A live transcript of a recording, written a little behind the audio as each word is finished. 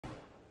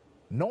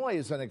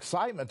Noise and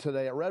excitement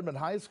today at Redmond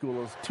High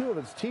School as two of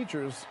its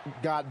teachers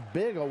got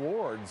big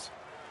awards.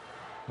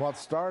 What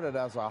started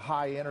as a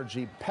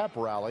high-energy pep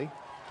rally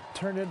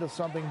turned into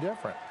something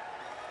different,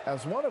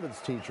 as one of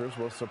its teachers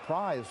was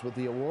surprised with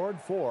the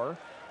award for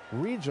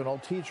Regional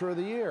Teacher of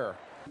the Year.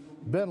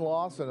 Ben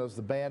Lawson is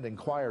the band and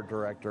choir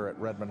director at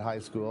Redmond High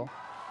School.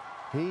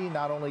 He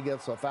not only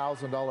gets a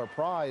 $1,000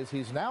 prize,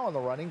 he's now in the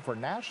running for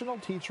National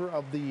Teacher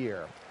of the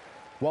Year.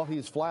 While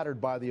he's flattered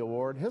by the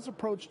award, his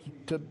approach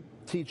to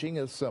teaching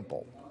is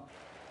simple.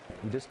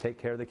 You just take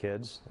care of the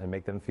kids and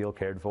make them feel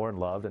cared for and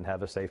loved and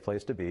have a safe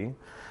place to be.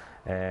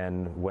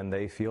 And when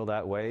they feel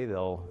that way,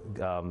 they'll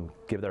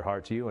give their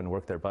heart to you and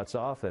work their butts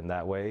off, and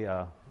that way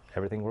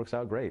everything works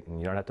out great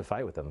and you don't have to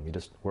fight with them. You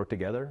just work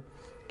together,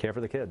 care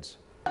for the kids.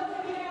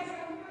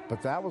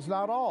 But that was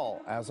not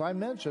all. As I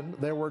mentioned,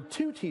 there were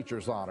two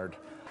teachers honored.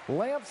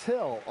 Lance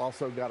Hill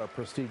also got a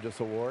prestigious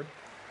award.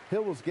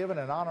 Hill was given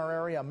an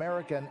honorary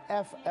American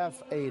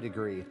FFA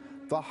degree,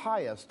 the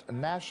highest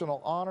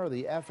national honor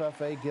the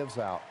FFA gives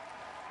out.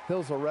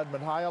 Hill's a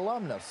Redmond High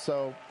alumnus,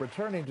 so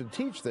returning to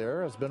teach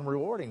there has been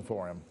rewarding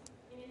for him.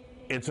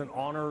 It's an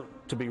honor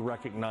to be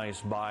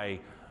recognized by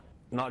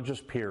not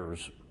just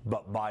peers,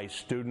 but by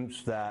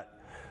students that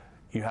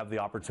you have the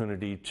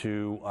opportunity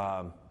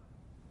to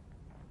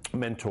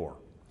mentor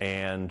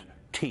and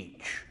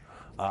teach,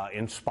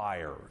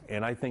 inspire,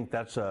 and I think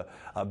that's a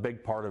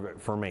big part of it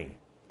for me.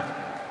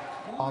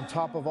 On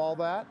top of all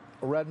that,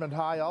 Redmond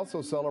High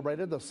also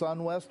celebrated the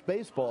SunWest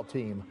baseball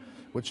team,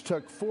 which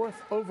took 4th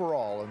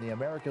overall in the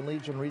American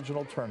Legion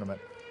Regional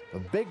Tournament. A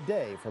big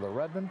day for the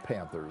Redmond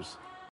Panthers.